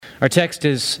Our text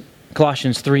is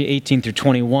Colossians 3:18 through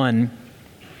 21.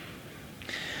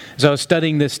 As I was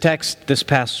studying this text this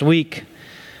past week,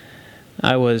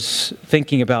 I was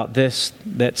thinking about this,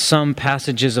 that some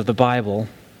passages of the Bible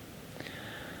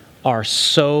are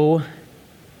so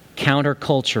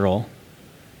countercultural,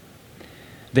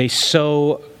 they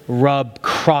so rub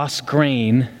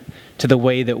cross-grain to the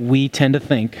way that we tend to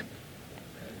think,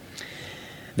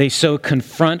 they so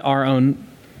confront our own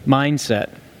mindset,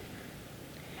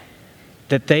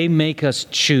 that they make us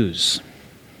choose.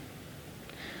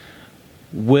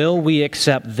 Will we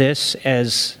accept this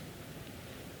as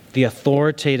the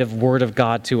authoritative Word of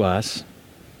God to us,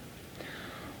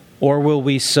 or will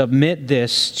we submit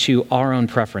this to our own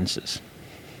preferences?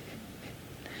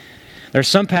 There are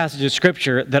some passages of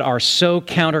Scripture that are so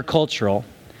countercultural,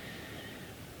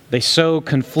 they so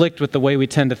conflict with the way we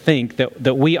tend to think,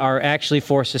 that we are actually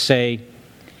forced to say,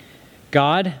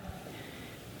 God,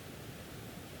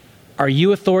 are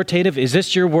you authoritative? Is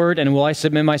this your word, and will I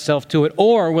submit myself to it?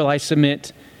 Or will I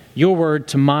submit your word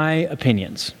to my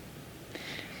opinions?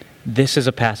 This is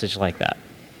a passage like that.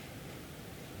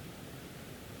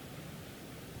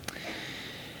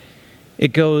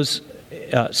 It goes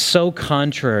so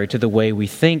contrary to the way we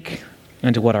think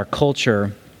and to what our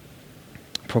culture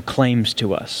proclaims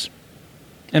to us.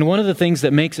 And one of the things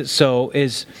that makes it so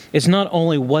is not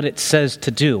only what it says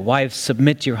to do. Wives,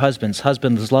 submit to your husbands.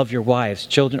 Husbands, love your wives.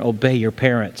 Children, obey your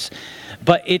parents.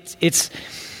 But it's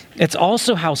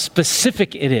also how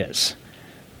specific it is.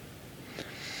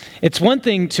 It's one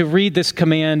thing to read this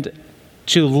command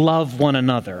to love one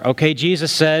another. Okay,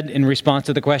 Jesus said in response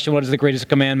to the question, what is the greatest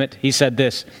commandment? He said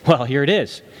this. Well, here it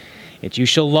is. It's you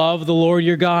shall love the Lord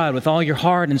your God with all your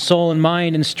heart and soul and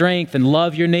mind and strength, and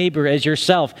love your neighbor as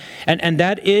yourself. And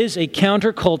that is a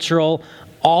countercultural,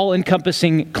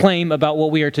 all-encompassing claim about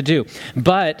what we are to do.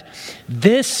 But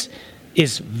this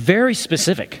is very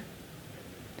specific.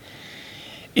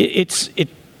 It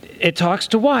talks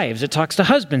to wives, it talks to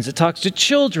husbands, it talks to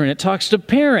children, it talks to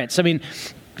parents. I mean,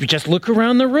 you just look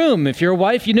around the room. If you're a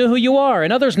wife, you know who you are,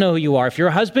 and others know who you are. If you're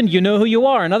a husband, you know who you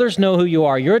are, and others know who you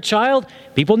are. You're a child,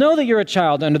 people know that you're a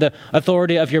child under the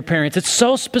authority of your parents. It's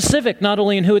so specific, not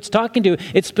only in who it's talking to,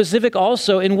 it's specific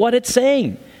also in what it's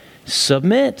saying.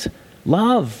 Submit,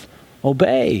 love,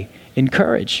 obey,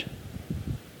 encourage.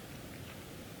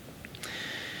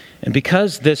 And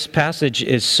because this passage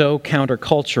is so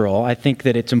countercultural, I think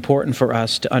that it's important for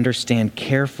us to understand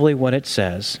carefully what it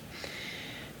says.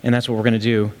 And that's what we're going to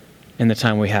do in the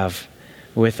time we have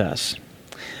with us.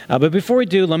 But before we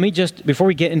do, before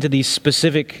we get into these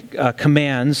specific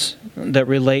commands that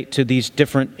relate to these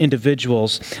different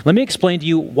individuals, let me explain to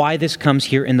you why this comes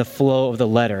here in the flow of the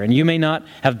letter. And you may not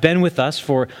have been with us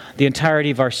for the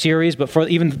entirety of our series, but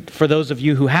even for those of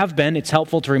you who have been, it's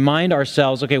helpful to remind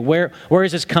ourselves, okay, where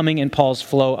is this coming in Paul's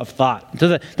flow of thought?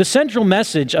 So the central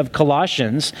message of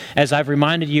Colossians, as I've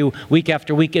reminded you week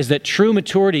after week, is that true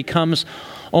maturity comes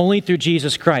only through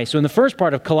Jesus Christ. So in the first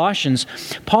part of Colossians,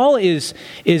 Paul is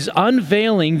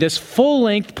unveiling this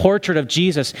full-length portrait of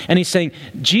Jesus, and he's saying,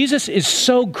 Jesus is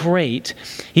so great.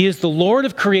 He is the Lord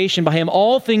of creation. By him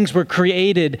all things were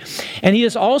created, and he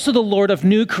is also the Lord of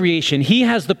new creation. He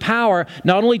has the power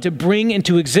not only to bring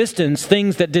into existence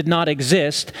things that did not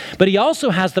exist, but he also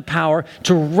has the power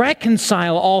to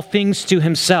reconcile all things to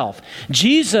himself.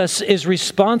 Jesus is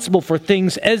responsible for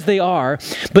things as they are,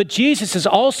 but Jesus is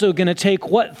also going to take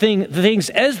things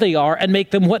as they are and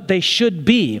make them what they should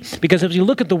be. Because as we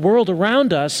look at the world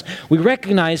around us, we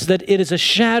recognize that it is a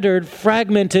shattered,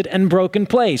 fragmented, and broken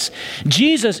place.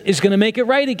 Jesus is going to make it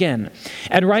right again.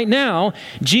 And right now,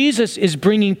 Jesus is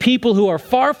bringing people who are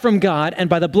far from God, and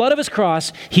by the blood of his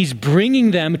cross, he's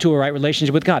bringing them to a right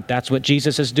relationship with God. That's what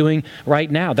Jesus is doing right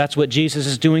now. That's what Jesus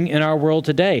is doing in our world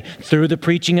today through the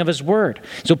preaching of his word.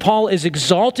 So Paul is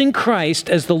exalting Christ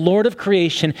as the Lord of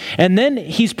creation, and then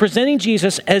he's presenting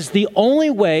Jesus as the only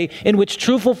way in which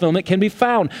true fulfillment can be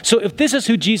found. So if this is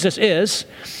who Jesus is,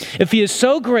 if he is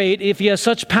so great, if he has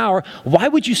such power, why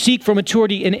would you seek for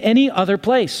maturity in any other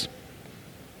place?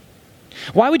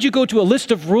 Why would you go to a list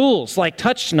of rules like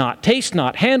touch not, taste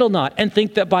not, handle not, and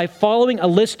think that by following a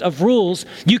list of rules,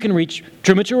 you can reach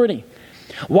true maturity?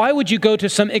 Why would you go to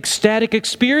some ecstatic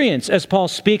experience, as Paul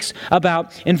speaks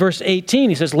about in verse 18?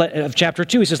 He says, of chapter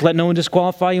 2, he says, let no one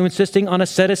disqualify you, insisting on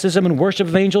asceticism and worship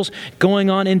of angels, going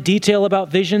on in detail about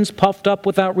visions, puffed up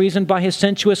without reason by his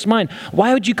sensuous mind.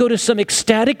 Why would you go to some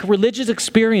ecstatic religious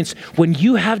experience when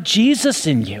you have Jesus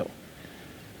in you?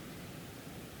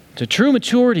 So true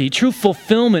maturity, true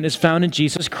fulfillment is found in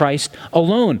Jesus Christ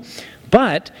alone.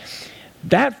 But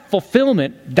that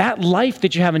fulfillment, that life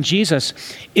that you have in Jesus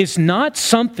is not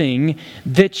something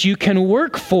that you can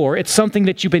work for. It's something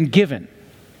that you've been given.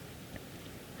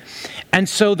 And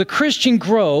so the Christian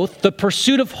growth, the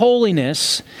pursuit of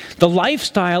holiness, the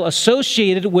lifestyle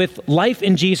associated with life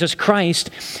in Jesus Christ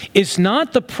is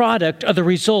not the product or the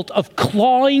result of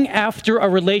clawing after a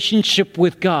relationship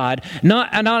with God,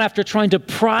 not after trying to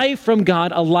pry from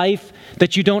God a life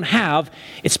that you don't have.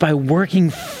 It's by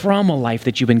working from a life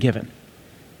that you've been given.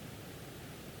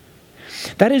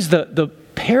 That is the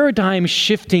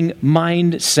paradigm-shifting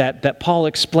mindset that Paul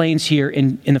explains here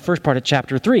in the first part of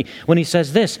chapter 3 when he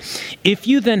says this: if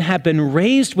you then have been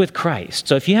raised with Christ.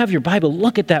 So if you have your Bible,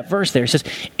 look at that verse there. It says,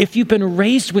 if you've been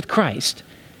raised with Christ,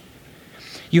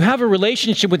 you have a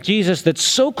relationship with Jesus that's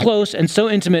so close and so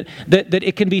intimate that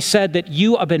it can be said that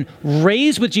you have been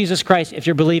raised with Jesus Christ if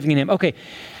you're believing in him. Okay,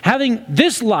 having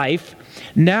this life,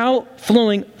 now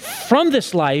flowing from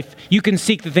this life, you can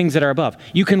seek the things that are above.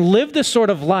 You can live the sort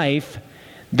of life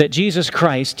that Jesus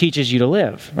Christ teaches you to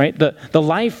live, right? The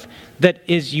life that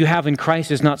is you have in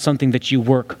Christ is not something that you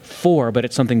work for, but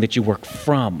it's something that you work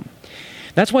from.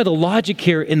 That's why the logic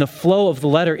here in the flow of the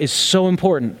letter is so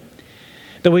important.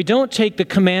 That we don't take the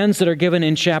commands that are given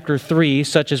in chapter 3,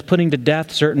 such as putting to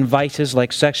death certain vices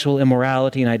like sexual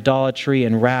immorality and idolatry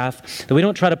and wrath, that we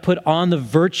don't try to put on the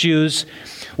virtues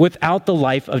without the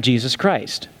life of Jesus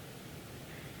Christ.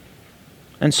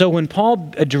 And so when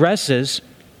Paul addresses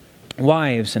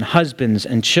wives and husbands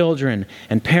and children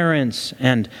and parents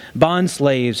and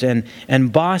bondslaves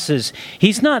and bosses,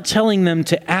 he's not telling them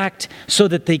to act so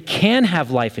that they can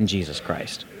have life in Jesus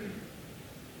Christ.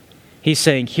 He's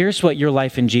saying, here's what your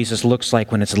life in Jesus looks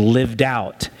like when it's lived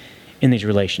out in these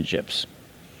relationships.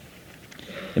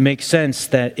 It makes sense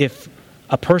that if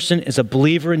a person is a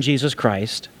believer in Jesus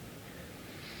Christ,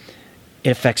 it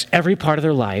affects every part of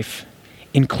their life,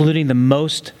 including the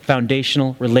most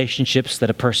foundational relationships that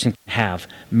a person can have: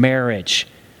 marriage,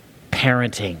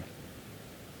 parenting.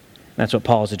 That's what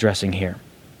Paul is addressing here.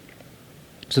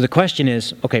 So the question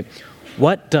is, okay,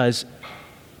 what does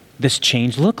this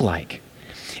change look like?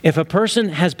 If a person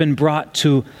has been brought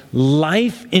to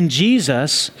life in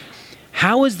Jesus,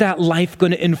 how is that life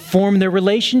going to inform their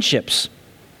relationships?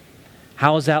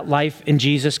 How is that life in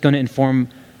Jesus going to inform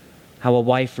how a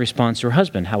wife responds to her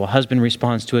husband, how a husband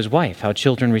responds to his wife, how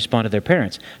children respond to their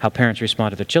parents, how parents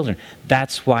respond to their children?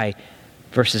 That's why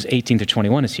verses 18 to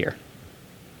 21 is here.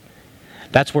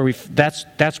 That's where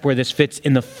this fits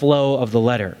in the flow of the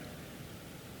letter.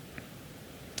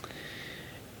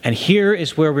 And here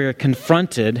is where we are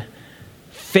confronted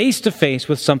face to face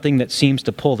with something that seems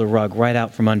to pull the rug right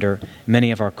out from under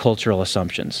many of our cultural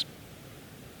assumptions.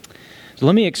 So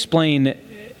let me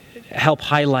help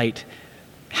highlight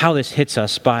how this hits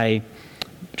us by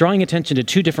drawing attention to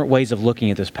two different ways of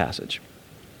looking at this passage.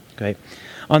 Okay?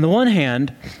 On the one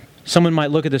hand, someone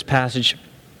might look at this passage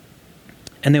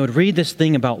and they would read this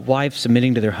thing about wives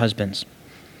submitting to their husbands.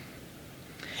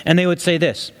 And they would say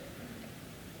this: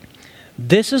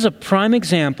 this is a prime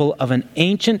example of an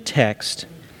ancient text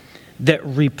that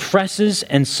represses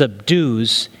and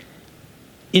subdues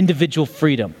individual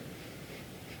freedom.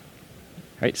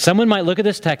 Right? Someone might look at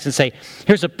this text and say,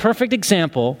 here's a perfect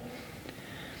example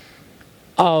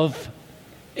of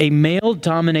a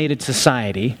male-dominated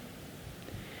society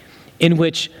in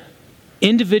which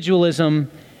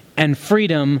individualism and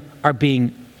freedom are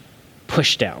being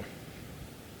pushed down.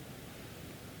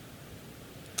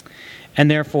 And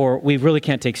therefore, we really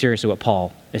can't take seriously what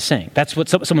Paul is saying. That's what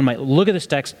someone might look at this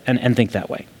text and think that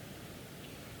way.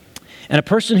 And a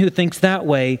person who thinks that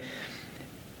way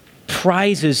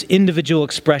prizes individual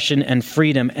expression and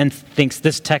freedom and thinks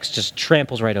this text just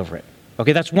tramples right over it.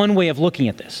 Okay, that's one way of looking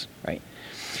at this, right?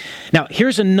 Now,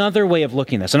 here's another way of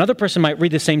looking at this. Another person might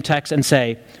read the same text and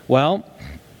say, well,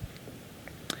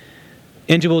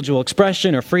 individual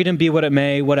expression or freedom, be what it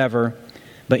may, whatever,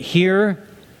 but here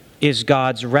is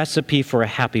God's recipe for a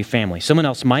happy family. Someone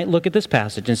else might look at this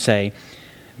passage and say,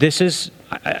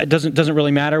 it doesn't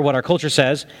really matter what our culture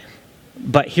says,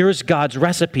 but here's God's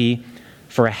recipe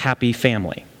for a happy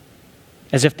family.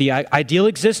 As if the ideal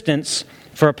existence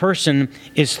for a person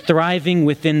is thriving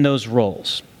within those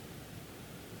roles.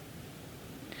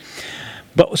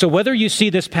 But so whether you see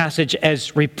this passage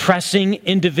as repressing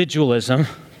individualism,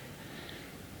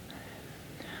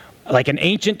 like an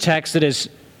ancient text that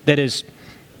is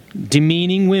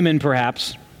demeaning women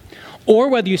perhaps, or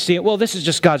whether you see it, well, this is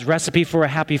just God's recipe for a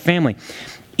happy family,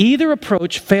 either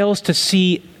approach fails to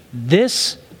see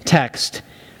this text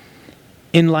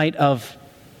in light of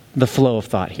the flow of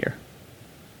thought here.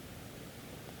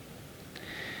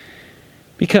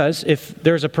 Because if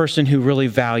there's a person who really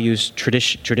values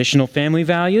traditional family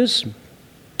values,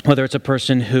 whether it's a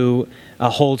person who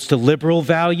holds to liberal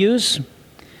values,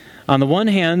 on the one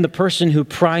hand, the person who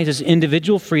prizes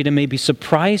individual freedom may be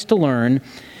surprised to learn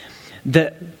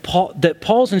that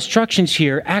Paul's instructions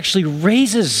here actually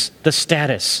raises the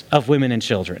status of women and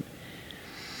children.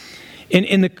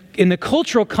 In the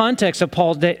cultural context of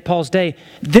Paul's day,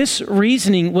 this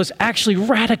reasoning was actually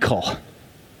radical.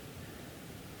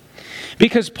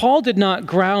 Because Paul did not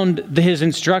ground his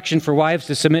instruction for wives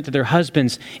to submit to their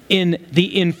husbands in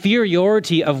the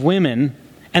inferiority of women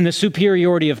and the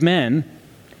superiority of men,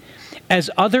 as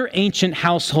other ancient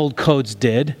household codes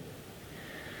did.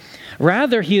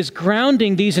 Rather, he is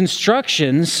grounding these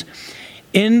instructions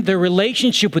in their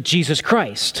relationship with Jesus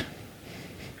Christ.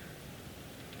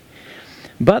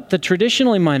 But the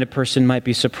traditionally minded person might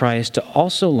be surprised to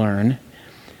also learn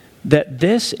that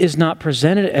this is not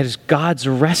presented as God's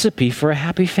recipe for a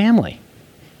happy family.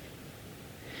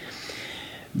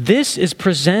 This is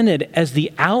presented as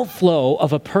the outflow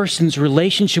of a person's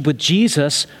relationship with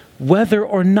Jesus, whether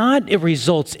or not it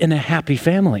results in a happy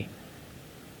family.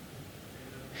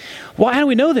 Well, how do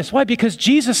we know this? Why? Because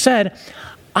Jesus said,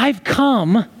 "I've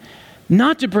come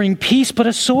not to bring peace, but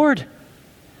a sword."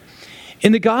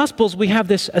 In the Gospels, we have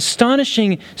this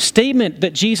astonishing statement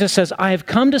that Jesus says, "I have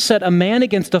come to set a man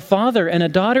against a father and a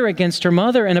daughter against her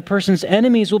mother, and a person's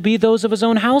enemies will be those of his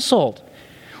own household,"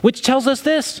 which tells us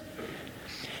this: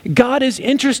 God is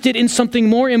interested in something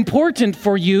more important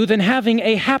for you than having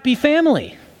a happy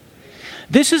family.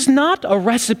 This is not a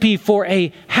recipe for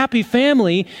a happy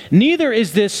family. Neither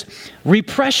is this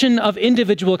repression of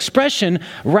individual expression.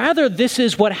 Rather, this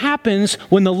is what happens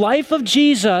when the life of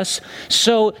Jesus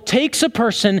so takes a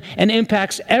person and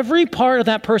impacts every part of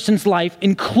that person's life,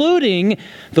 including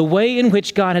the way in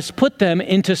which God has put them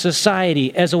into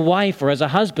society as a wife or as a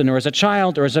husband or as a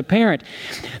child or as a parent.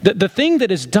 The thing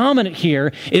that is dominant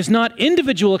here is not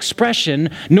individual expression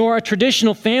nor a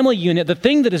traditional family unit. The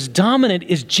thing that is dominant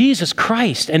is Jesus Christ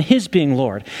and His being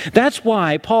Lord. That's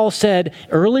why Paul said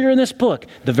earlier in this book,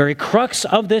 the very crux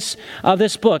of this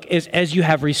book is, as you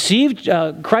have received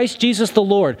Christ Jesus the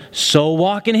Lord, so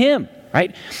walk in Him,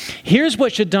 right? Here's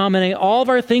what should dominate all of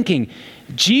our thinking.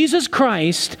 Jesus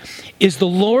Christ is the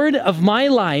Lord of my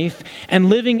life, and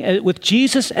living with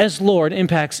Jesus as Lord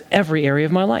impacts every area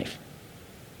of my life.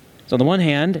 So on the one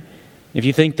hand, if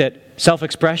you think that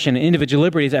self-expression and individual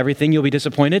liberty is everything, you'll be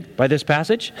disappointed by this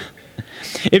passage.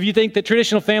 If you think that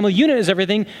traditional family unit is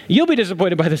everything, you'll be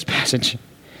disappointed by this passage.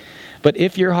 But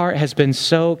if your heart has been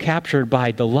so captured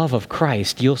by the love of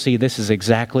Christ, you'll see this is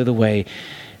exactly the way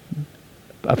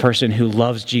a person who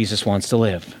loves Jesus wants to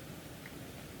live.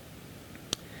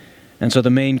 And so the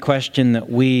main question that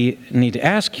we need to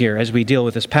ask here as we deal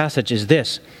with this passage is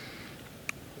this: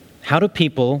 how do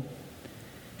people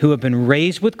who have been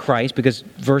raised with Christ, because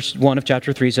verse 1 of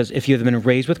chapter 3 says, if you have been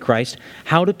raised with Christ,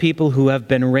 how do people who have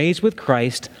been raised with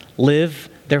Christ live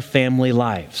their family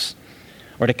lives?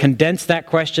 Or to condense that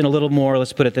question a little more,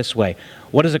 let's put it this way: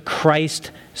 what does a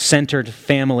Christ-centered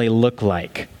family look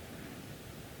like?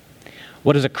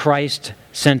 What does a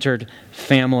Christ-centered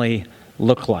family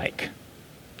look like?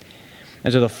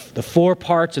 And so the four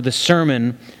parts of the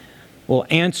sermon will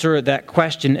answer that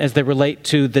question as they relate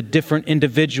to the different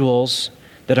individuals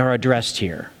that are addressed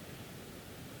here.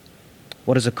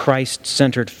 What does a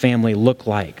Christ-centered family look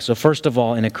like? So first of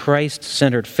all, in a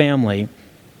Christ-centered family,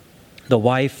 the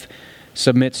wife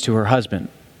submits to her husband,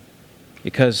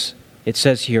 because it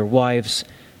says here, wives,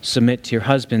 submit to your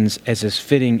husbands as is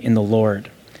fitting in the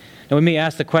Lord. Now we may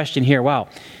ask the question here, wow,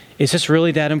 is this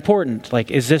really that important?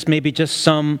 Like, is this maybe just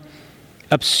some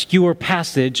obscure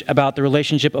passage about the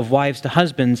relationship of wives to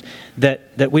husbands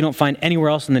that we don't find anywhere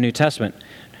else in the New Testament?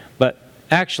 But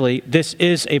actually, this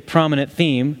is a prominent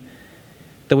theme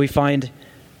that we find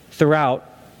throughout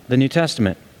the New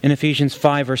Testament. In Ephesians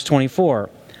 5, verse 24,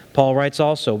 Paul writes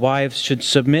also, wives should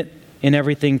submit in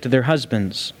everything to their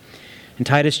husbands. In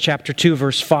Titus chapter 2,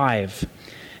 verse 5,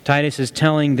 Titus is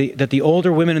telling that the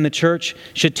older women in the church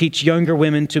should teach younger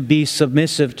women to be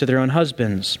submissive to their own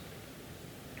husbands.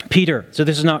 Peter, so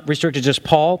this is not restricted to just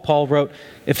Paul. Paul wrote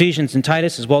Ephesians and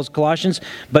Titus as well as Colossians.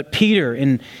 But Peter,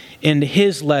 in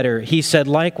his letter, he said,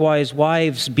 likewise,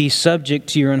 wives, be subject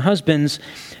to your own husbands.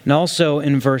 And also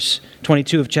in verse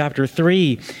 22 of chapter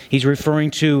 3, he's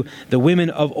referring to the women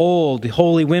of old, the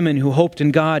holy women who hoped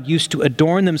in God, used to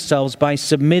adorn themselves by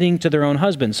submitting to their own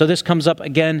husbands. So this comes up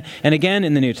again and again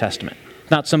in the New Testament.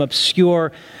 Not some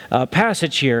obscure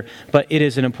passage here, but it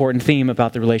is an important theme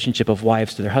about the relationship of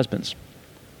wives to their husbands.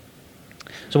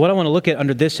 So what I want to look at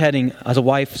under this heading, as a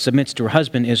wife submits to her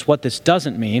husband, is what this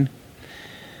doesn't mean.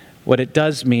 what it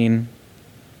does mean,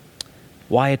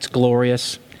 why it's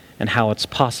glorious, and how it's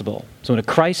possible. So in a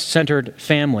Christ-centered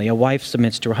family, a wife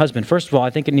submits to her husband. First of all, I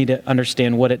think you need to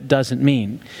understand what it doesn't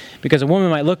mean. Because a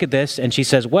woman might look at this and she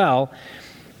says, well,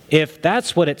 if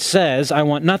that's what it says, I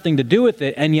want nothing to do with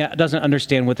it, and yet doesn't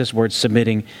understand what this word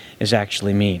submitting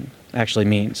actually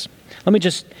means. Let me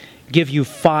just give you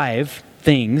 5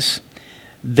 things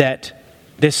that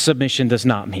this submission does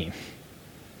not mean.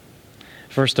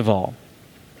 First of all,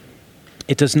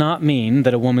 it does not mean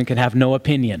that a woman can have no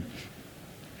opinion.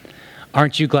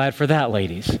 Aren't you glad for that,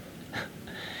 ladies?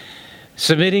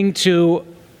 Submitting to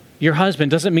your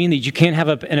husband doesn't mean that you can't have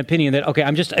an opinion that, okay,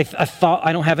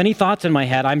 I don't have any thoughts in my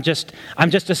head. I'm just a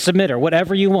submitter,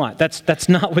 whatever you want. That's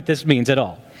not what this means at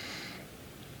all.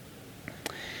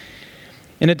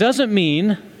 And it doesn't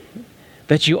mean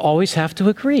that you always have to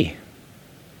agree.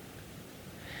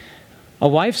 A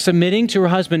wife submitting to her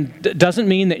husband doesn't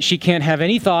mean that she can't have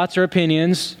any thoughts or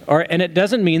opinions, and it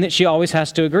doesn't mean that she always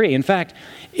has to agree. In fact,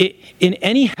 in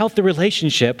any healthy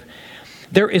relationship,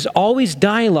 there is always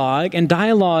dialogue, and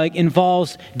dialogue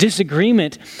involves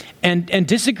disagreement. And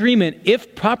disagreement,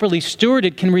 if properly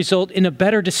stewarded, can result in a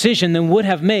better decision than would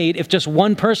have made if just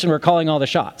one person were calling all the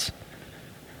shots.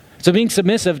 So being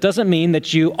submissive doesn't mean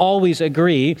that you always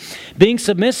agree. Being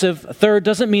submissive, third,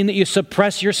 doesn't mean that you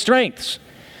suppress your strengths.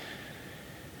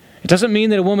 It doesn't mean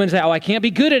that a woman says, I can't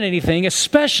be good at anything,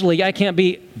 especially I can't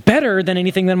be better than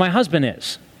anything that my husband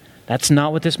is. That's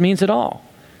not what this means at all.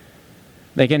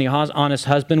 Like any honest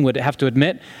husband would have to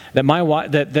admit that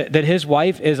that his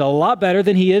wife is a lot better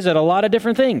than he is at a lot of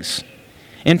different things.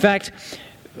 In fact,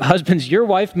 husbands, your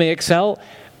wife may excel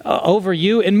over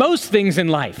you in most things in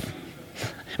life.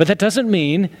 But that doesn't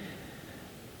mean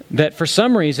that for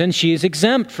some reason she is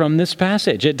exempt from this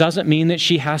passage. It doesn't mean that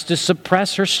she has to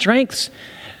suppress her strengths.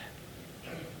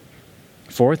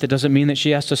 Fourth, it doesn't mean that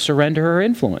she has to surrender her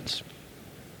influence.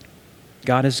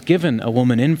 God has given a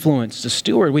woman influence to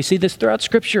steward. We see this throughout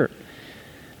Scripture,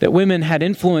 that women had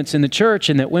influence in the church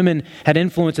and that women had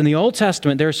influence in the Old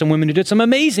Testament. There are some women who did some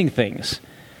amazing things.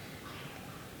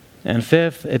 And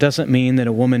fifth, it doesn't mean that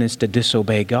a woman is to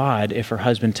disobey God if her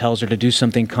husband tells her to do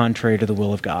something contrary to the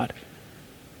will of God.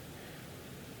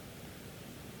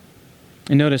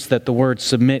 And notice that the word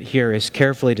submit here is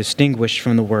carefully distinguished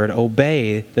from the word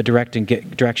obey, the direction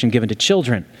given to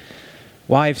children.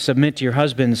 Wives, submit to your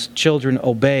husbands. Children,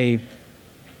 obey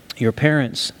your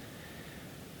parents.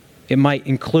 It might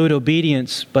include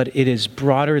obedience, but it is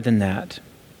broader than that.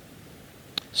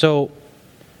 So,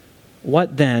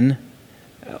 what then?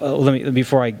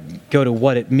 Before I go to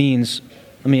what it means,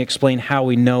 let me explain how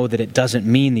we know that it doesn't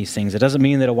mean these things. It doesn't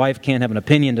mean that a wife can't have an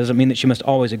opinion. It doesn't mean that she must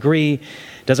always agree.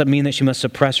 It doesn't mean that she must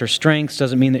suppress her strengths. It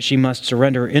doesn't mean that she must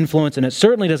surrender her influence. And it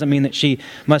certainly doesn't mean that she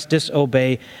must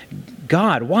disobey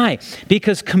God. Why?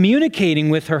 Because communicating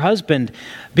with her husband,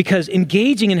 because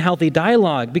engaging in healthy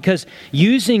dialogue, because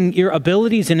using your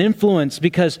abilities and influence,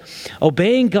 because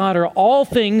obeying God are all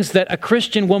things that a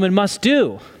Christian woman must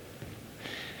do.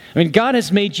 I mean, God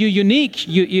has made you unique.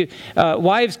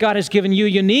 Wives, God has given you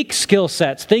unique skill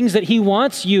sets, things that He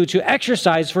wants you to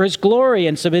exercise for His glory.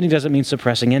 And submitting doesn't mean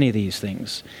suppressing any of these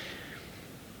things.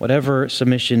 Whatever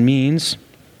submission means,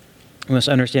 we must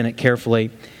understand it carefully.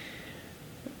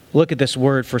 Look at this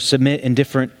word for submit in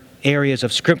different areas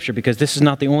of Scripture, because this is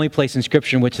not the only place in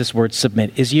Scripture in which this word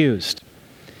submit is used.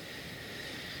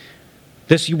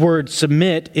 This word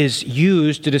submit is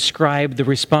used to describe the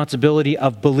responsibility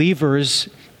of believers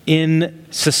in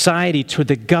society to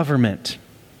the government.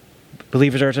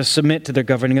 Believers are to submit to their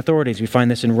governing authorities. We find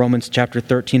this in Romans chapter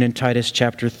 13 and Titus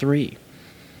chapter 3.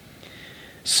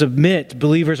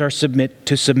 Believers are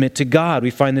to submit to God.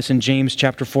 We find this in James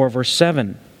chapter 4, verse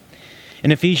 7.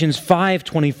 In Ephesians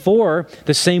 5:24,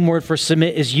 the same word for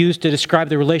submit is used to describe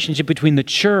the relationship between the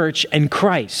church and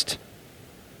Christ.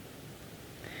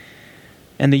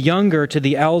 And the younger to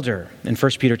the elder in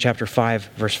 1 Peter chapter 5,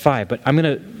 verse 5. But I'm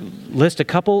going to list a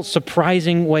couple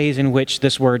surprising ways in which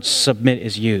this word submit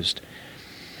is used.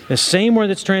 The same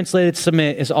word that's translated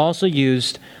submit is also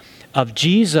used of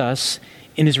Jesus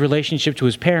in His relationship to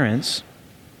His parents.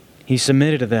 He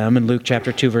submitted to them in Luke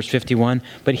chapter 2, verse 51.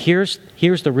 But here's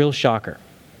the real shocker.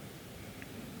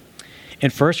 In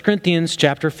 1 Corinthians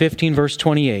chapter 15, verse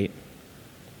 28,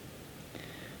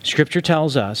 Scripture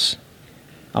tells us,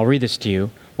 I'll read this to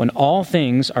you, when all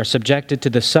things are subjected to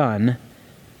the Son,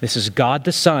 this is God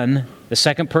the Son, the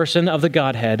second person of the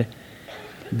Godhead,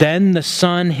 then the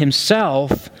Son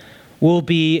Himself will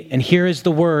be, and here is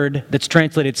the word that's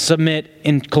translated submit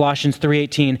in Colossians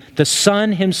 3:18, the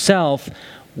Son Himself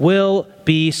will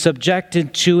be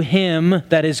subjected to him,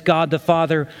 that is God the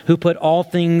Father, who put all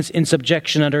things in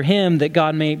subjection under him, that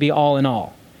God may be all in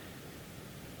all.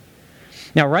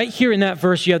 Now, right here in that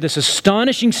verse, you have this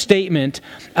astonishing statement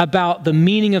about the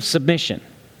meaning of submission.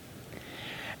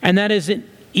 And that is,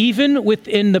 even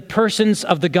within the persons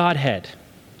of the Godhead,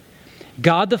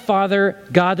 God the Father,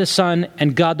 God the Son,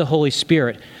 and God the Holy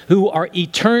Spirit, who are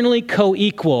eternally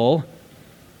co-equal,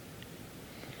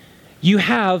 you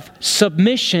have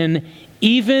submission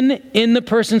even in the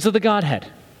persons of the Godhead.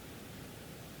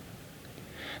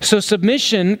 So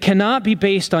submission cannot be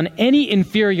based on any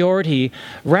inferiority.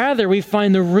 Rather, we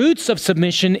find the roots of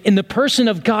submission in the person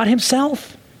of God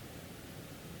himself.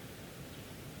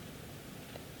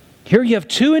 Here you have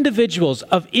two individuals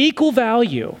of equal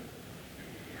value,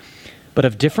 but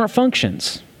of different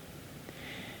functions.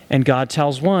 And God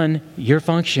tells one, your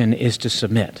function is to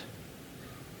submit.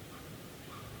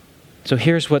 So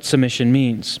here's what submission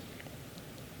means.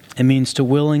 It means to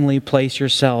willingly place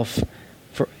yourself,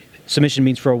 submission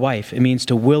means for a wife, it means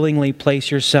to willingly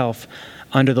place yourself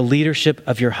under the leadership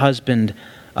of your husband,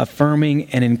 affirming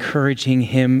and encouraging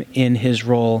him in his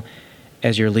role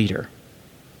as your leader.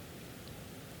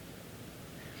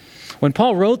 When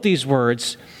Paul wrote these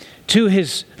words to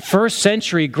his first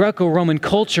century Greco-Roman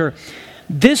culture,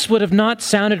 this would have not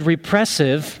sounded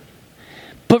repressive,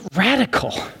 but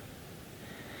radical.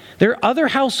 There are other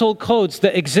household codes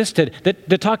that existed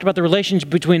that talked about the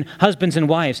relationship between husbands and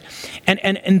wives.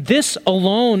 And this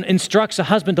alone instructs a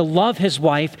husband to love his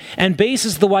wife and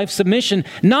bases the wife's submission,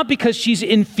 not because she's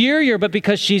inferior, but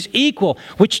because she's equal,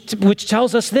 which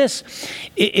tells us this.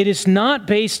 It is not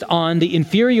based on the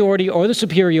inferiority or the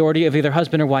superiority of either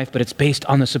husband or wife, but it's based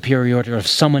on the superiority of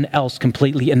someone else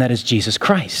completely, and that is Jesus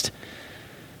Christ.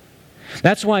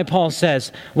 That's why Paul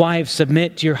says, wives,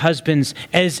 submit to your husbands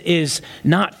as is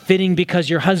not fitting because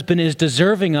your husband is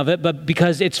deserving of it, but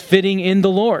because it's fitting in the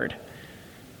Lord.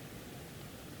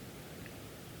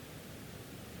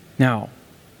 Now,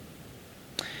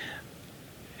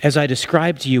 as I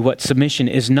described to you what submission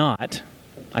is not,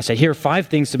 I said, here are 5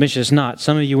 things submission is not.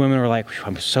 Some of you women are like,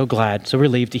 I'm so glad, so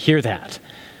relieved to hear that.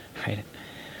 Right?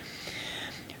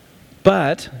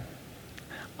 But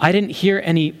I didn't hear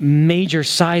any major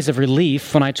sighs of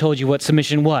relief when I told you what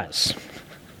submission was.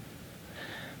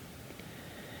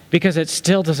 Because it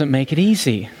still doesn't make it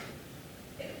easy.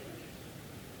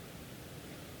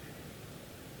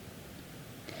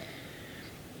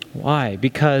 Why?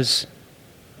 Because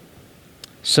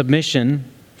submission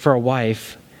for a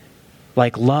wife,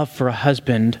 like love for a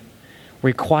husband,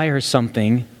 requires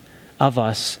something of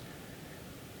us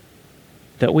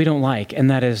that we don't like, and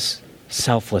that is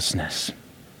selflessness.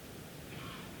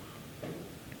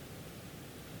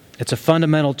 It's a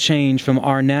fundamental change from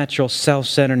our natural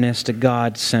self-centeredness to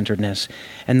God-centeredness.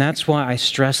 And that's why I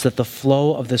stress that the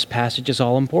flow of this passage is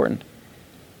all important.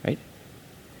 Right?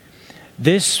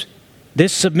 This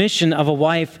submission of a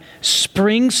wife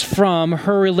springs from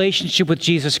her relationship with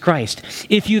Jesus Christ.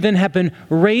 If you then have been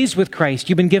raised with Christ,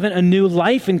 you've been given a new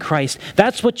life in Christ,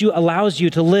 that's what allows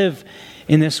you to live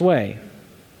in this way.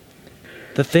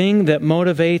 The thing that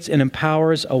motivates and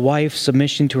empowers a wife's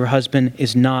submission to her husband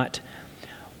is not,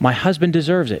 my husband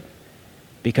deserves it,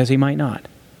 because he might not.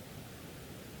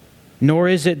 Nor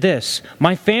is it this,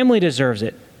 my family deserves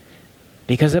it,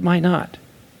 because it might not.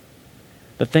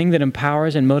 The thing that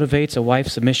empowers and motivates a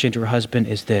wife's submission to her husband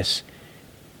is this,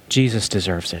 Jesus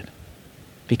deserves it,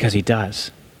 because he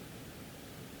does.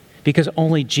 Because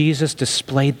only Jesus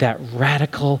displayed that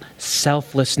radical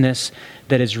selflessness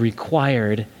that is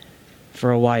required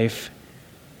for a wife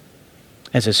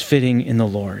as is fitting in the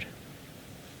Lord.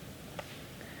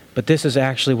 But this is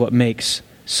actually what makes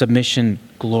submission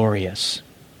glorious.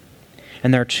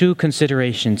 And there are 2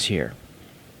 considerations here.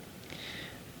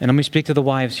 And let me speak to the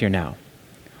wives here now.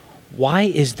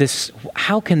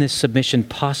 How can this submission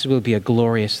possibly be a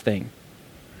glorious thing?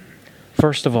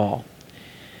 First of all,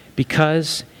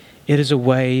 because it is a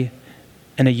way,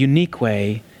 and a unique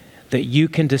way, that you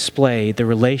can display the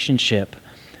relationship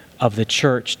of the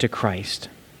church to Christ.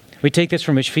 We take this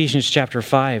from Ephesians chapter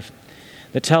 5.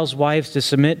 That tells wives to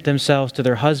submit themselves to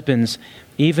their husbands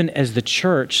even as the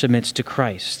church submits to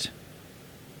Christ.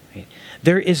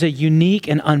 There is a unique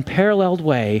and unparalleled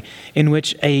way in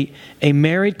which a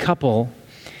married couple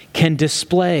can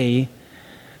display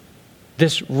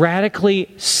this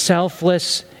radically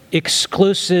selfless,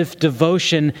 exclusive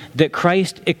devotion that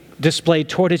Christ displayed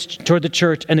toward the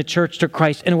church and the church to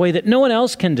Christ in a way that no one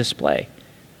else can display.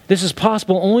 This is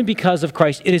possible only because of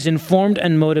Christ. It is informed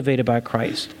and motivated by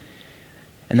Christ.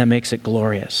 And that makes it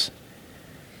glorious.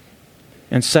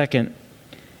 And second,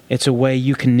 It's a way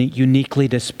you can uniquely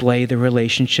display the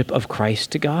relationship of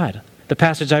Christ to God. The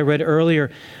passage I read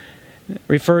earlier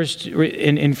refers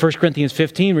in 1 Corinthians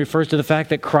 15 refers to the fact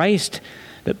that Christ,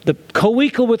 the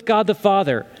co-equal with God the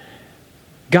Father,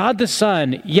 God the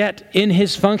Son, yet in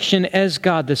his function as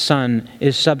God the Son,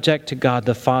 is subject to God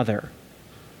the Father.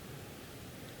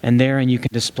 And therein you can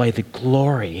display the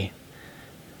glory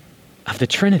of the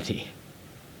Trinity,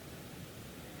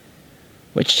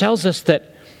 which tells us that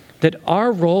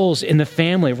our roles in the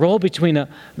family,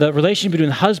 the relationship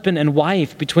between husband and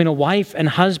wife, between a wife and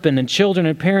husband and children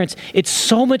and parents, it's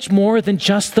so much more than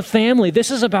just the family.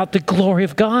 This is about the glory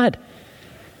of God.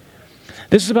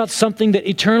 This is about something that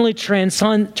eternally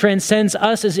transcends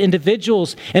us as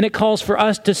individuals, and it calls for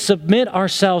us to submit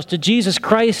ourselves to Jesus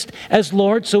Christ as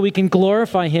Lord so we can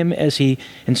glorify him as he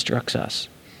instructs us.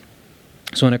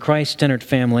 So in a Christ-centered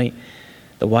family,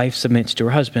 the wife submits to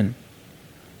her husband.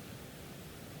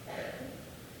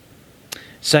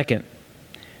 Second,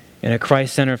 in a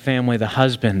Christ-centered family, the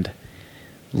husband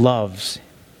loves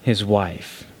his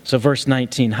wife. So verse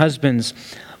 19, husbands,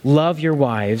 love your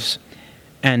wives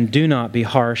and do not be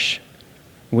harsh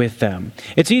with them.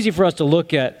 It's easy for us to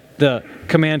look at the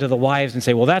command to the wives and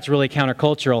say, well, that's really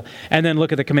countercultural, and then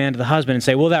look at the command to the husband and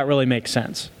say, well, that really makes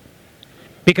sense.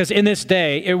 Because in this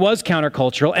day, it was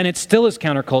countercultural, and it still is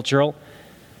countercultural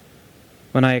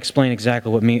when I explain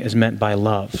exactly what is meant by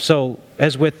love. So,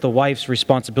 as with the wife's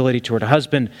responsibility toward a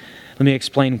husband, let me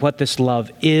explain what this love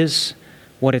is,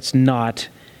 what it's not,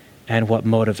 and what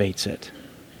motivates it.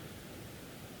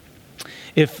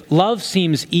 If love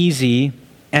seems easy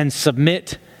and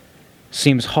submit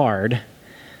seems hard,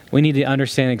 we need to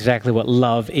understand exactly what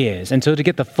love is. And so to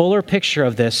get the fuller picture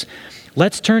of this,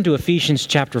 let's turn to Ephesians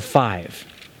chapter 5.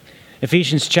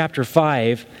 Ephesians chapter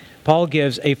 5, Paul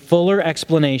gives a fuller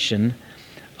explanation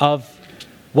of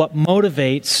what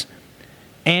motivates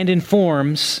and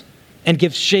informs and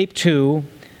gives shape to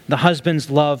the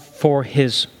husband's love for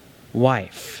his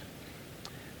wife.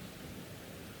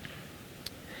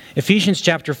 Ephesians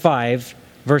chapter 5,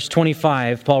 verse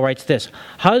 25, Paul writes this,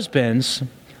 husbands,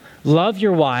 love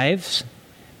your wives.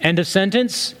 End of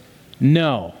sentence?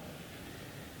 No.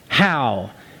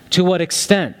 How? To what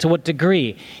extent? To what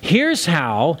degree? Here's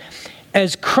how.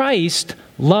 As Christ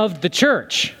loved the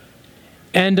church.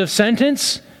 End of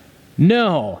sentence?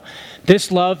 No.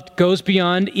 This love goes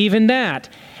beyond even that.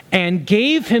 And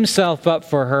gave himself up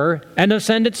for her. End of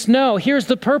sentence? No. Here's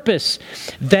the purpose.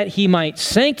 That he might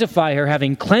sanctify her,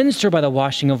 having cleansed her by the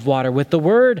washing of water with the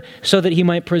word, so that he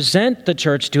might present the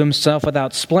church to himself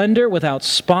without splendor, without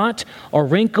spot or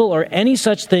wrinkle or any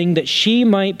such thing, that she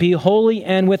might be holy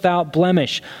and without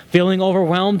blemish. Feeling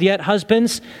overwhelmed yet,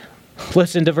 husbands?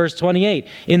 Listen to verse 28.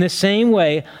 In the same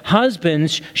way,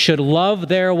 husbands should love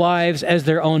their wives as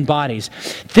their own bodies.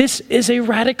 This is a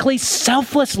radically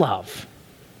selfless love.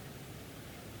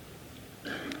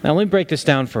 Now let me break this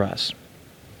down for us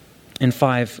in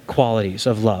 5 qualities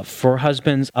of love for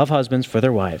husbands for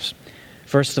their wives.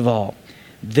 First of all,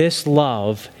 this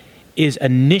love is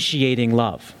initiating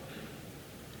love.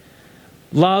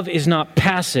 Love is not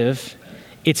passive,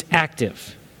 it's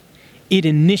active. It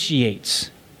initiates.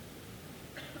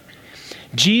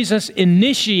 Jesus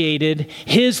initiated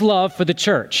his love for the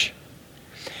church.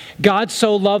 God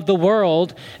so loved the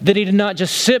world that he did not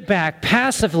just sit back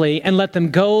passively and let them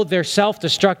go their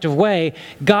self-destructive way.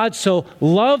 God so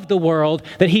loved the world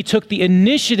that he took the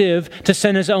initiative to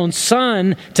send his own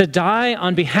son to die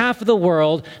on behalf of the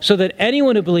world so that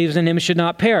anyone who believes in him should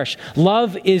not perish.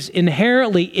 Love is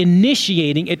inherently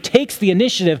initiating. It takes the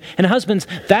initiative. And husbands,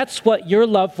 that's what your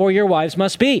love for your wives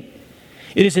must be.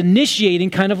 It is initiating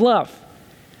kind of love.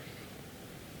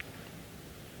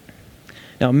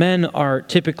 Now, men are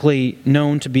typically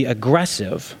known to be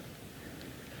aggressive,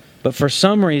 but for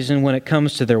some reason, when it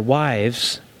comes to their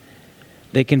wives,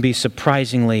 they can be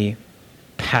surprisingly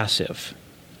passive.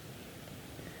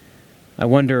 I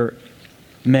wonder,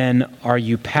 men, are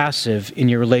you passive in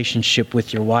your relationship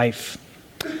with your wife?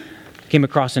 I came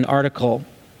across an article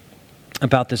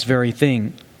about this very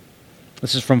thing.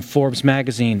 This is from Forbes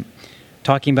magazine,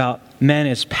 talking about men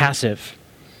as passive.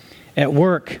 At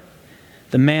work,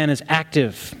 the man is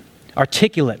active,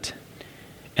 articulate,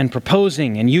 and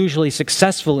proposing, and usually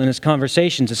successful in his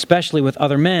conversations, especially with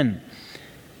other men.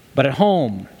 But at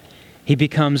home, he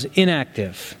becomes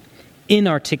inactive,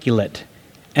 inarticulate,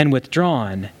 and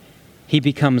withdrawn. He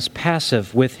becomes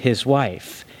passive with his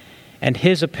wife, and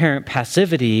his apparent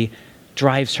passivity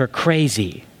drives her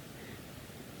crazy.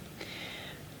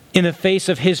 In the face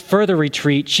of his further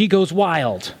retreat, she goes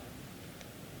wild.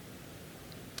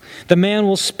 The man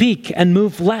will speak and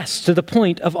move less to the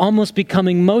point of almost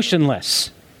becoming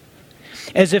motionless.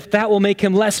 as if that will make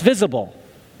him less visible.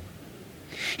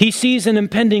 He sees an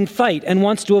impending fight and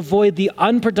wants to avoid the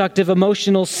unproductive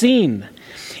emotional scene.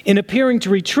 In appearing to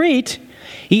retreat,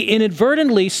 he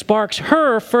inadvertently sparks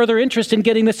her further interest in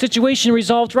getting the situation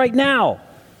resolved right now.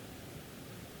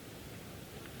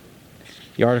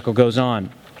 The article goes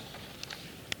on.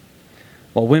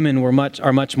 While women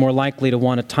are much more likely to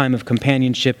want a time of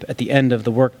companionship at the end of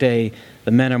the workday,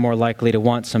 the men are more likely to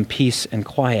want some peace and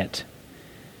quiet.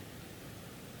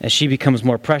 As she becomes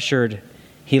more pressured,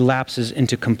 he lapses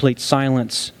into complete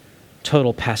silence,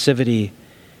 total passivity,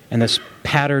 and this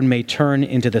pattern may turn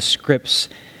into the scripts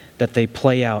that they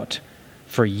play out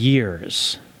for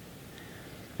years.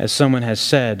 As someone has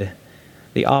said,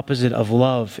 the opposite of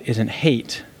love isn't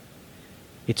hate,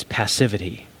 it's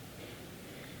passivity.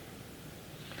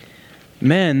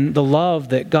 Men, the love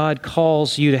that God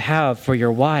calls you to have for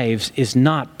your wives is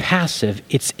not passive,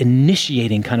 it's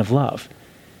initiating kind of love.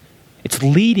 It's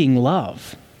leading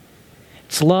love.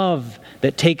 It's love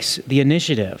that takes the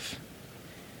initiative.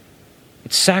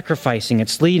 It's sacrificing,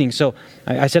 it's leading. So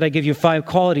I said I give you 5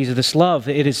 qualities of this love.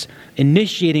 It is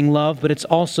initiating love, but it's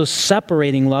also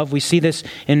separating love. We see this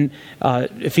in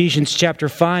Ephesians chapter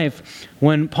 5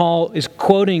 when Paul is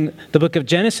quoting the book of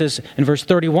Genesis in verse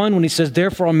 31 when he says,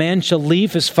 "Therefore a man shall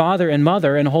leave his father and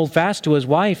mother and hold fast to his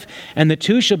wife, and the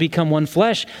two shall become one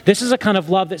flesh." This is a kind of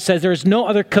love that says there is no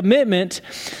other commitment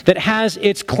that has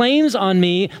its claims on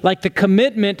me like the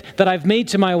commitment that I've made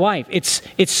to my wife. It's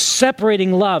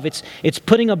separating love. It's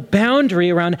putting a boundary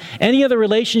around any other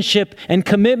relationship and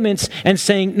commitments and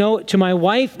saying, no, to my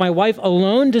wife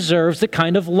alone deserves the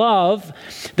kind of love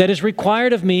that is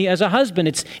required of me as a husband.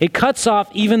 It cuts off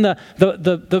even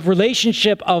the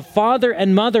relationship of father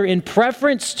and mother in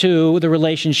preference to the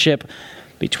relationship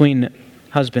between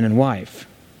husband and wife.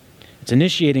 It's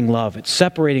initiating love. It's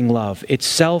separating love. It's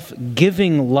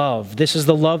self-giving love. This is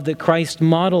the love that Christ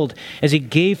modeled as he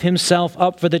gave himself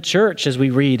up for the church, as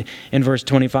we read in verse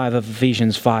 25 of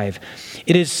Ephesians 5.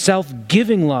 It is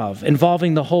self-giving love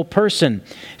involving the whole person.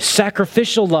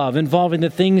 Sacrificial love involving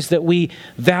the things that we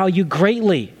value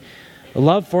greatly. A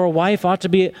love for a wife ought to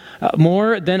be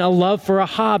more than a love for a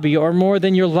hobby or more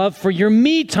than your love for your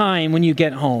me time when you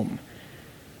get home.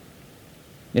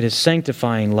 It is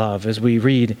sanctifying love, as we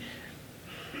read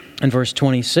in verse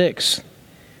 26,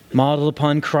 modeled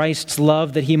upon Christ's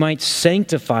love that he might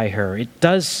sanctify her.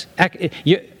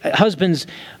 Husbands,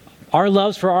 our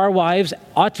loves for our wives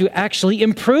ought to actually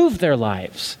improve their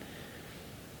lives.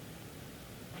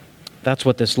 That's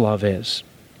what this love is.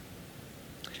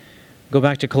 Go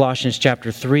back to Colossians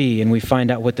chapter 3 and we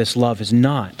find out what this love is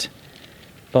not.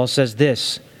 Paul says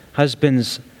this,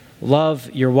 "Husbands, love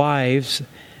your wives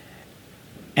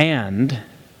and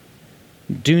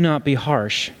do not be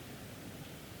harsh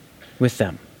with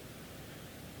them."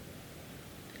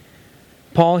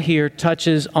 Paul here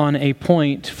touches on a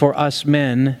point for us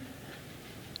men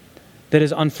that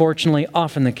is unfortunately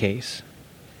often the case.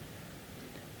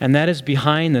 And that is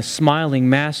behind the smiling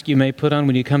mask you may put on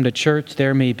when you come to church,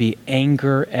 there may be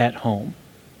anger at home.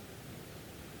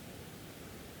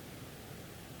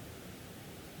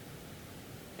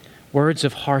 Words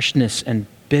of harshness and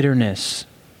bitterness,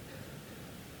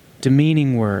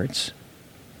 demeaning words,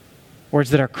 words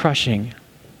that are crushing,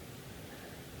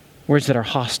 words that are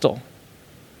hostile.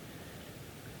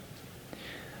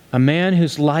 A man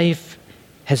whose life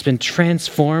has been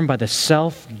transformed by the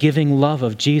self-giving love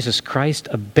of Jesus Christ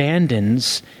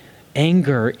abandons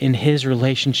anger in his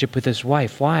relationship with his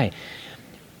wife. Why?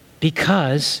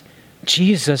 Because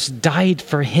Jesus died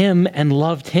for him and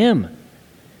loved him.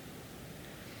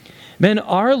 Men,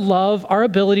 our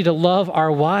ability to love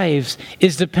our wives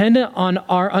is dependent on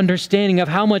our understanding of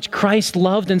how much Christ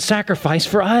loved and sacrificed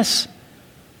for us.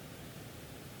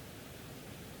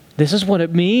 This is what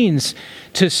it means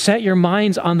to set your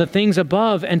minds on the things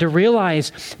above and to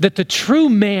realize that the true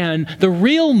man,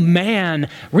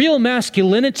 real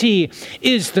masculinity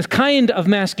is the kind of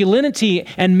masculinity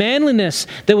and manliness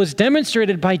that was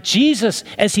demonstrated by Jesus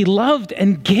as he loved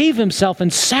and gave himself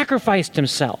and sacrificed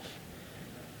himself.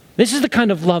 This is the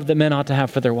kind of love that men ought to have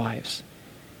for their wives.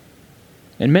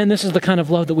 And men, this is the kind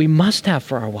of love that we must have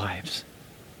for our wives.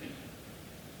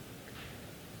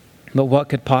 But what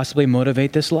could possibly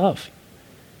motivate this love?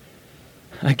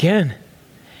 Again,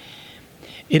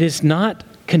 it is not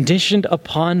conditioned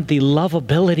upon the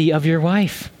lovability of your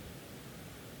wife.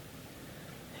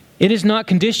 It is not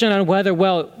conditioned on whether,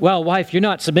 well, wife, you're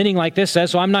not submitting like this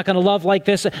says, so I'm not going to love like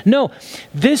this. No,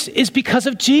 this is because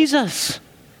of Jesus.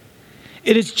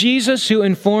 It is Jesus who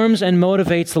informs and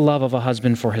motivates the love of a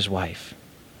husband for his wife.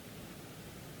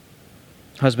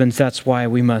 Husbands, that's why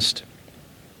we must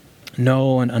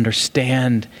know and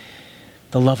understand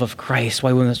the love of Christ,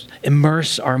 why we must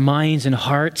immerse our minds and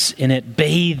hearts in it,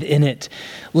 bathe in it,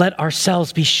 let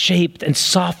ourselves be shaped and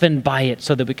softened by it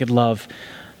so that we could love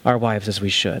our wives as we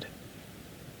should.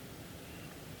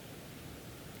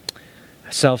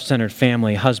 A self-centered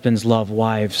family, husbands love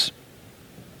wives.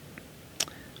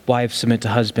 Wives submit to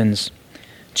husbands.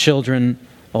 Children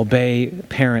obey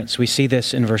parents. We see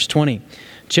this in verse 20.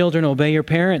 Children, obey your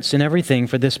parents in everything,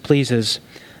 for this pleases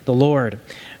the Lord.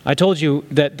 I told you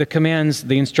that the commands,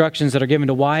 the instructions that are given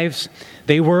to wives,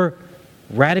 they were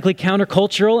radically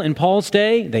countercultural in Paul's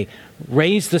day. They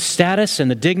raised the status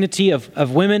and the dignity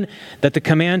of women, that the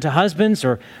command to husbands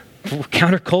are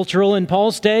countercultural in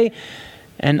Paul's day.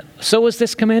 And so is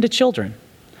this command to children.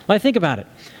 Well, think about it.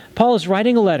 Paul is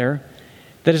writing a letter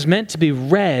that is meant to be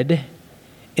read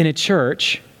in a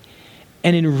church,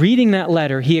 and in reading that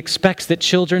letter, he expects that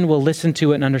children will listen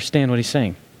to it and understand what he's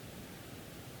saying.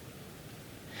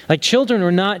 Like, children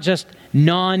are not just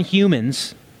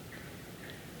non-humans,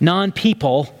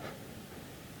 non-people,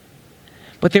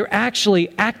 but they're actually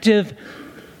active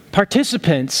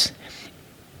participants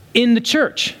in the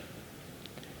church.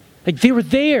 Like, they were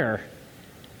there,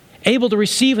 able to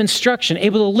receive instruction,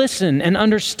 able to listen and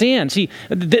understand. See,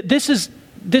 this is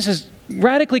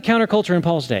radically counterculture in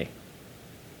Paul's day.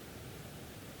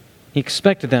 He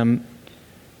expected them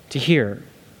to hear.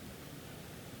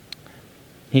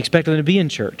 He expected them to be in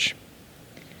church.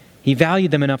 He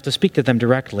valued them enough to speak to them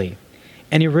directly.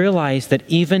 And he realized that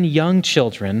even young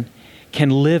children can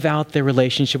live out their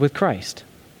relationship with Christ.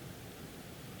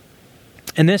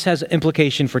 And this has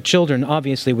implication for children,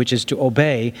 obviously, which is to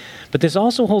obey. But this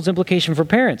also holds implication for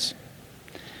parents.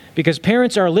 Because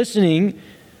parents are listening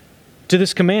to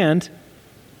this command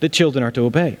that children are to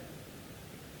obey.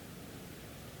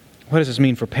 What does this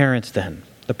mean for parents then?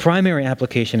 The primary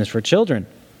application is for children.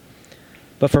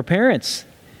 But for parents,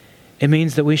 it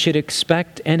means that we should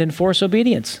expect and enforce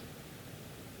obedience.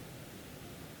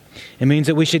 It means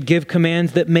that we should give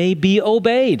commands that may be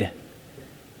obeyed.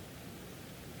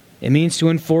 It means to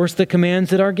enforce the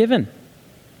commands that are given.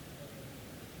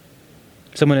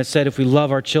 Someone has said, if we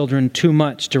love our children too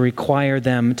much to require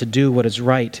them to do what is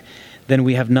right, then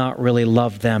we have not really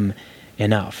loved them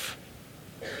enough.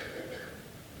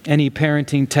 Any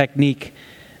parenting technique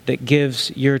that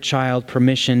gives your child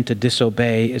permission to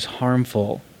disobey is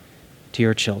harmful to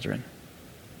your children.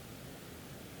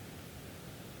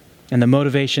 And the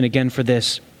motivation again for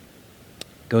this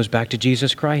goes back to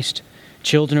Jesus Christ.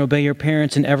 Children, obey your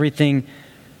parents in everything,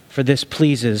 for this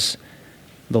pleases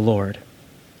the Lord.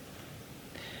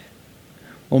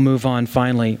 We'll move on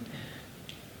finally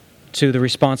to the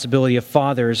responsibility of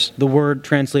fathers. The word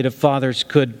translated fathers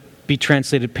could be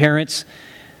translated parents,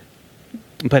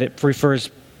 but it refers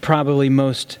probably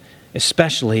most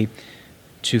especially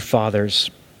to fathers.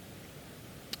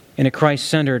 In a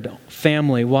Christ-centered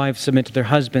family, wives submit to their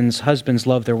husbands, husbands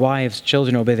love their wives,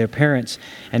 children obey their parents,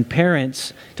 and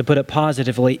parents, to put it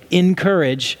positively,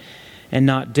 encourage and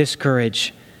not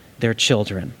discourage their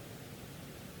children.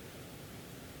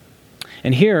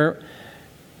 And here,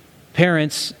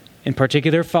 parents, in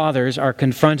particular fathers, are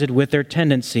confronted with their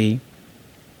tendency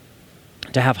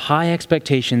to have high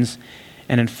expectations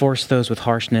and enforce those with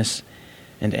harshness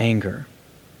and anger.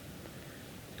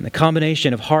 And the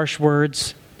combination of harsh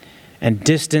words and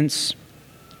distance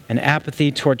and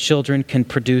apathy toward children can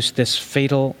produce this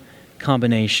fatal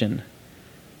combination,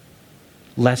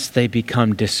 lest they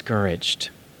become discouraged.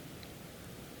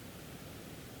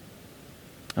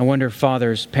 I wonder,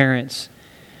 fathers, parents,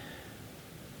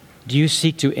 do you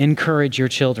seek to encourage your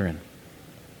children?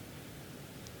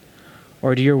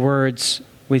 Or do your words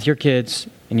with your kids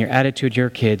and your attitude to your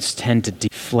kids tend to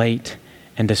deflate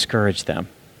and discourage them?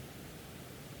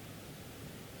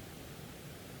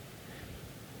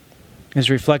 Is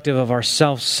reflective of our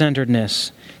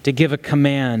self-centeredness to give a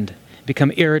command,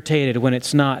 become irritated when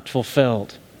it's not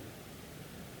fulfilled,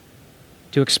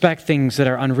 to expect things that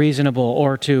are unreasonable,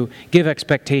 or to give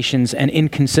expectations and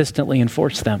inconsistently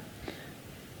enforce them.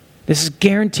 This is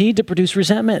guaranteed to produce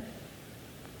resentment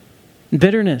and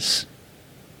bitterness.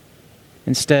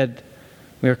 Instead,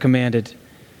 we are commanded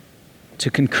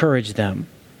to encourage them.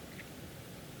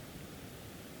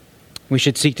 We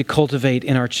should seek to cultivate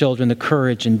in our children the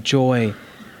courage and joy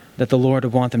that the Lord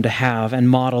would want them to have, and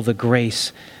model the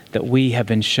grace that we have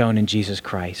been shown in Jesus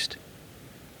Christ.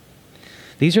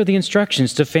 These are the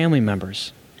instructions to family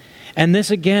members. And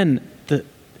this, again,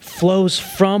 flows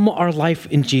from our life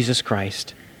in Jesus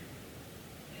Christ.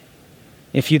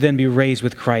 If you then be raised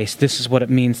with Christ, this is what it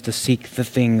means to seek the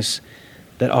things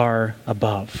that are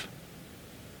above.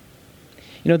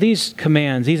 You know, these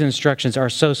commands, these instructions are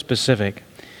so specific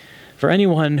For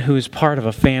anyone who is part of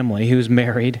a family, who's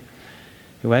married,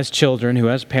 who has children, who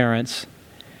has parents,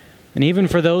 and even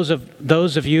for those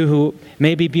of you who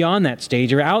may be beyond that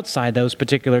stage or outside those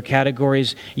particular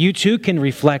categories, you too can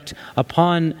reflect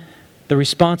upon the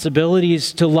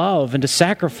responsibilities to love and to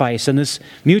sacrifice and this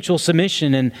mutual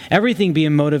submission and everything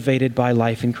being motivated by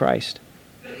life in Christ.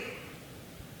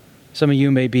 Some of you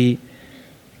may be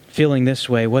feeling this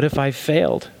way. What if I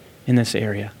failed in this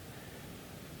area?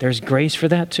 There's grace for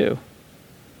that too.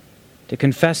 To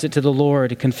confess it to the Lord,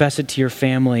 to confess it to your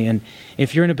family. And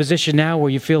if you're in a position now where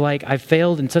you feel like I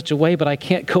failed in such a way, but I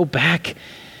can't go back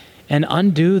and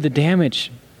undo the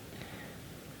damage,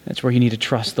 that's where you need to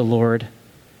trust the Lord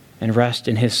and rest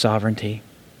in His sovereignty.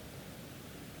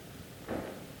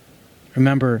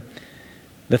 Remember,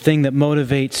 the thing that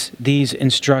motivates these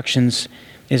instructions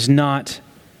is not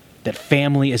that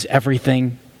family is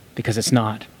everything, because it's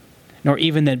not. Nor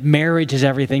even that marriage is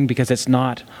everything, because it's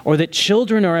not. Or that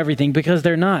children are everything, because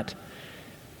they're not.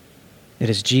 It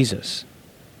is Jesus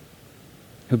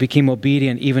who became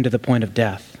obedient even to the point of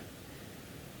death.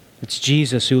 It's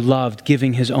Jesus who loved,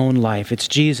 giving His own life. It's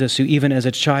Jesus who, even as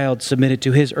a child, submitted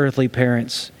to His earthly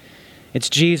parents. It's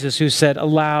Jesus who said,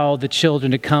 allow the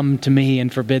children to come to me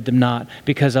and forbid them not,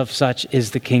 because of such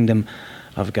is the kingdom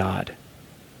of God.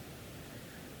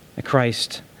 A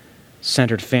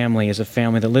Christ-centered family is a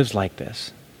family that lives like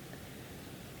this.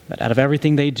 That out of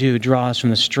everything they do draws from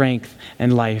the strength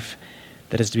and life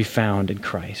that is to be found in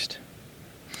Christ.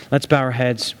 Let's bow our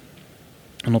heads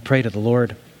and we'll pray to the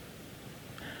Lord.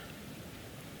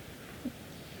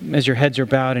 As your heads are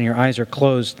bowed and your eyes are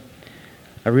closed,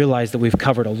 I realize that we've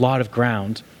covered a lot of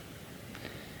ground.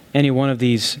 Any one of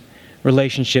these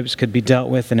relationships could be dealt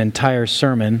with an entire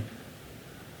sermon.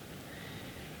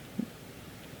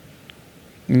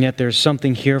 And yet there's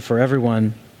something here for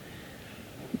everyone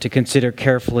to consider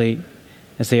carefully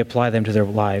as they apply them to their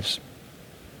lives.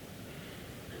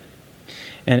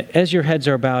 And as your heads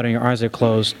are bowed and your eyes are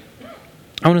closed,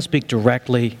 I want to speak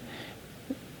directly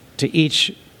to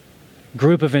each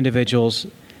group of individuals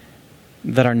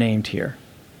that are named here.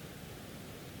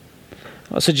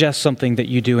 I'll suggest something that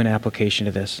you do in application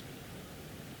to this.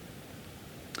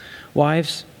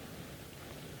 Wives,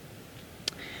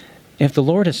 if the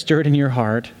Lord has stirred in your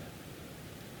heart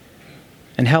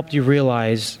and helped you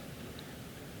realize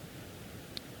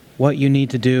what you need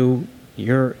to do,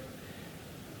 your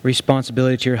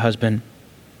responsibility to your husband,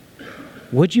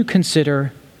 would you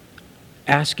consider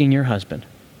asking your husband,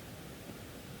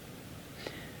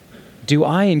 do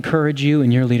I encourage you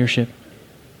in your leadership?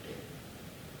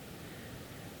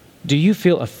 Do you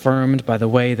feel affirmed by the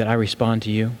way that I respond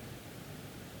to you?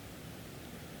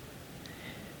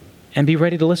 And be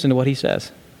ready to listen to what he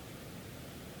says.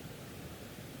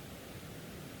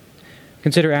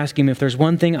 Consider asking him, if there's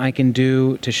one thing I can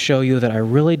do to show you that I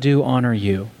really do honor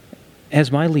you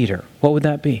as my leader, what would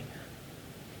that be?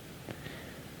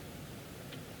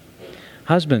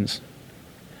 Husbands,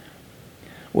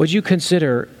 would you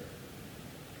consider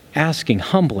asking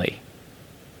humbly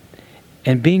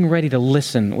and being ready to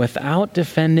listen without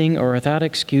defending or without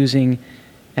excusing,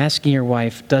 asking your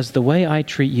wife, does the way I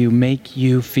treat you make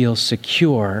you feel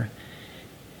secure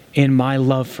in my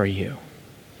love for you?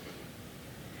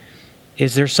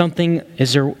 If there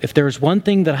was one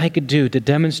thing that I could do to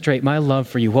demonstrate my love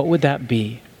for you, what would that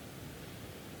be?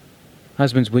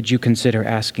 Husbands, would you consider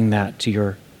asking that to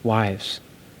your wives?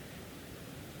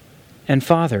 And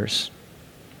fathers,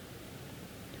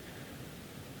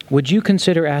 would you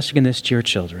consider asking this to your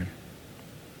children?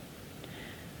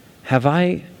 Have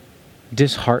I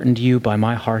disheartened you by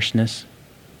my harshness?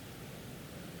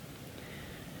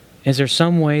 Is there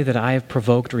some way that I have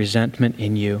provoked resentment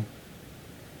in you?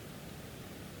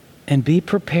 And be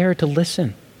prepared to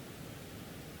listen.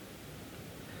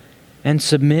 And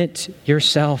submit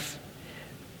yourself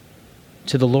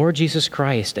to the Lord Jesus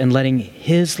Christ and letting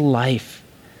His life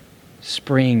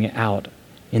spring out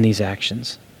in these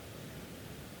actions.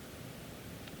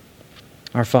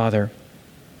 Our Father,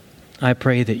 I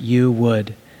pray that you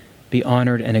would be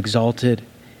honored and exalted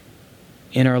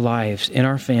in our lives, in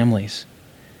our families.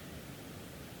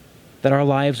 That our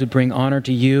lives would bring honor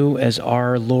to you as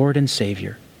our Lord and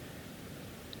Savior.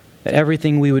 That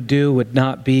everything we would do would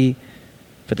not be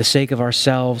for the sake of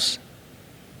ourselves,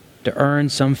 to earn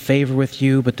some favor with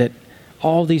you, but that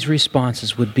all these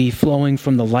responses would be flowing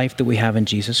from the life that we have in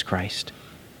Jesus Christ.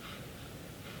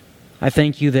 I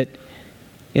thank you that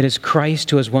it is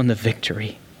Christ who has won the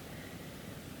victory.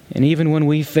 And even when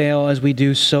we fail, as we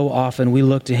do so often, we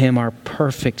look to Him, our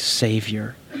perfect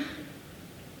Savior,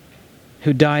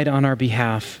 who died on our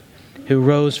behalf who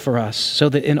rose for us so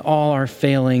that in all our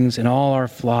failings and all our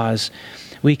flaws,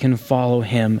 we can follow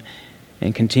him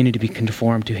and continue to be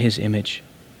conformed to his image.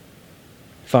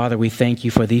 Father, we thank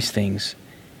you for these things,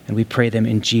 and we pray them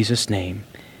in Jesus' name.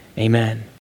 Amen.